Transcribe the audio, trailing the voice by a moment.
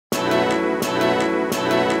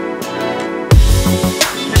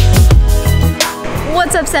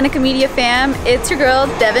up, Seneca Media fam? It's your girl,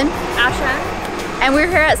 Devin. Asha. And we're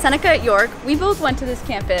here at Seneca York. We both went to this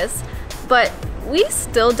campus, but we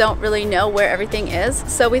still don't really know where everything is.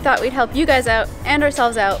 So we thought we'd help you guys out and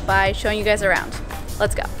ourselves out by showing you guys around.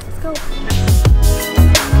 Let's go. Let's go.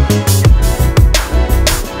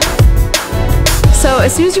 So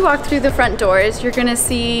as soon as you walk through the front doors, you're gonna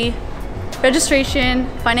see registration,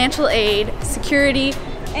 financial aid, security,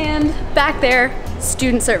 and back there,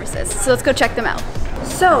 student services. So let's go check them out.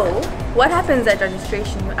 So, what happens at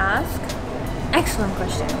registration, you ask? Excellent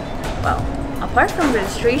question. Well, apart from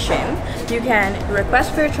registration, you can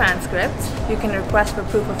request for your transcript, you can request for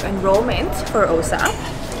proof of enrollment for OSAP.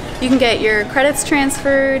 You can get your credits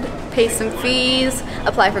transferred, pay some fees,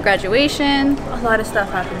 apply for graduation. A lot of stuff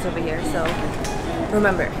happens over here, so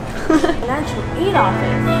remember. Financial aid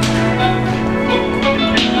office.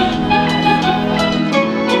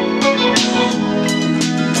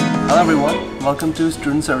 Hello everyone, welcome to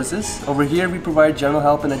Student Services. Over here we provide general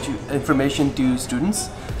help and information to students.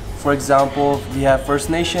 For example, we have First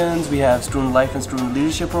Nations, we have student life and student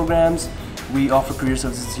leadership programs. We offer career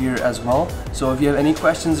services here as well. So if you have any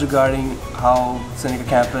questions regarding how Seneca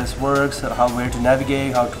campus works, where to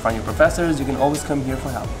navigate, how to find your professors, you can always come here for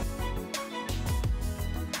help.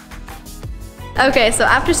 Okay, so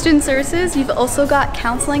after student services, you've also got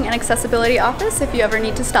counseling and accessibility office. If you ever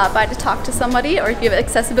need to stop by to talk to somebody, or if you have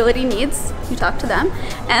accessibility needs, you talk to them.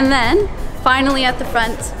 And then finally at the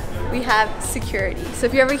front, we have security. So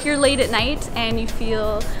if you're ever here late at night and you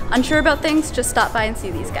feel unsure about things, just stop by and see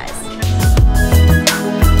these guys.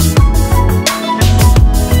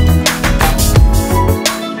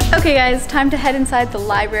 Okay guys, time to head inside the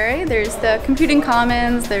library. There's the computing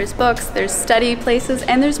commons, there's books, there's study places,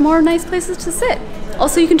 and there's more nice places to sit.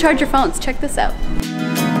 Also, you can charge your phones. Check this out.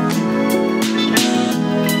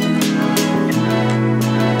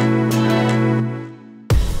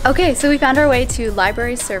 Okay, so we found our way to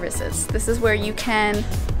library services. This is where you can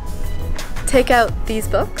take out these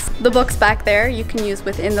books. The books back there you can use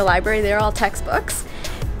within the library. They're all textbooks.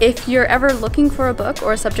 If you're ever looking for a book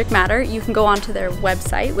or a subject matter, you can go onto their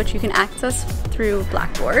website, which you can access through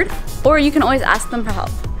Blackboard, or you can always ask them for help.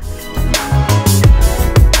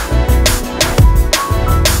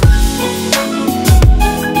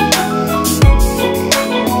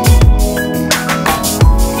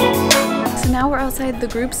 So now we're outside the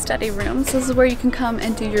group study room. So this is where you can come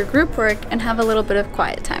and do your group work and have a little bit of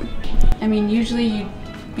quiet time. I mean, usually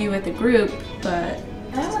you'd be with a group, but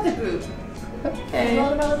I'm with a group. okay.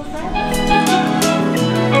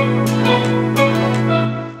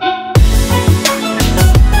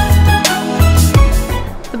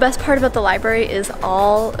 The best part about the library is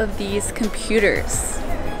all of these computers.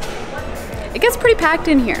 It gets pretty packed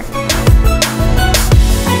in here.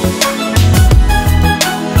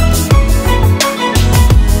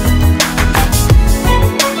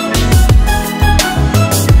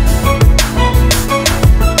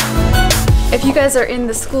 If you guys are in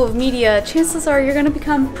the School of Media, chances are you're going to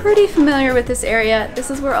become pretty familiar with this area.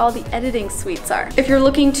 This is where all the editing suites are. If you're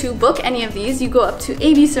looking to book any of these, you go up to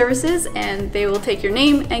AV Services and they will take your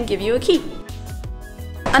name and give you a key.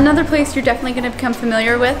 Another place you're definitely going to become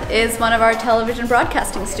familiar with is one of our television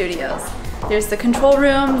broadcasting studios. There's the control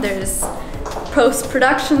room, there's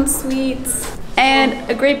post-production suites,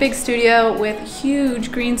 and a great big studio with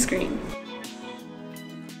huge green screen.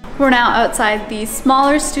 We're now outside the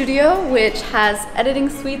smaller studio, which has editing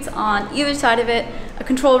suites on either side of it, a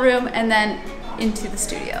control room, and then into the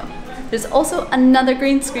studio. There's also another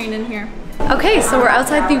green screen in here. Okay, so we're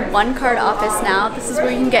outside the one card office now. This is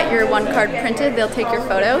where you can get your one card printed. They'll take your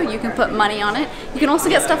photo, you can put money on it. You can also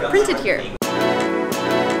get stuff printed here.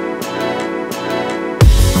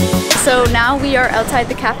 So now we are outside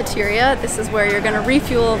the cafeteria. This is where you're gonna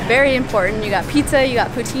refuel, very important. You got pizza, you got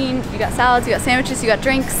poutine, you got salads, you got sandwiches, you got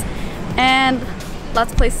drinks, and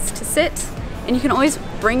lots of places to sit. And you can always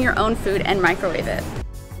bring your own food and microwave it.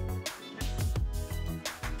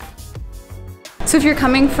 So if you're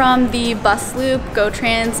coming from the bus loop, Go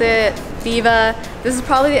Transit, Viva, this is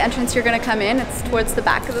probably the entrance you're gonna come in. It's towards the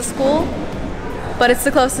back of the school, but it's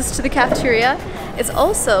the closest to the cafeteria. It's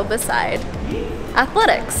also beside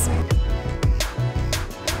athletics.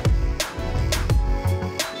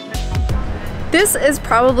 This is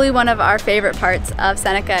probably one of our favorite parts of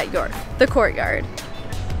Seneca York, the courtyard.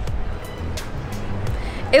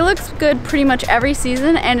 It looks good pretty much every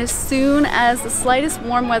season, and as soon as the slightest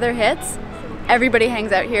warm weather hits, everybody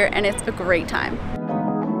hangs out here and it's a great time.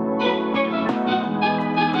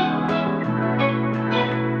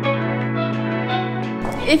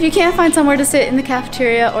 If you can't find somewhere to sit in the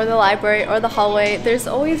cafeteria or the library or the hallway, there's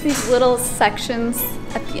always these little sections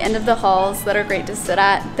at the end of the halls that are great to sit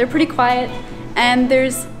at. They're pretty quiet, and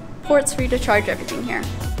there's ports for you to charge everything here.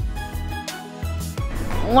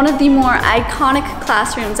 One of the more iconic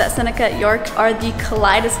classrooms at Seneca York are the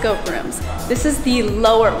kaleidoscope rooms. This is the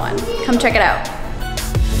lower one. Come check it out.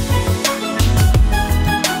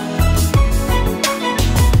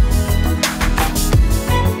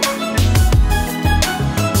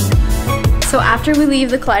 So after we leave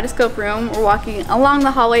the kaleidoscope room, we're walking along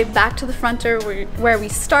the hallway back to the front door where we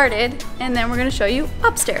started, and then we're going to show you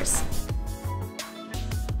upstairs.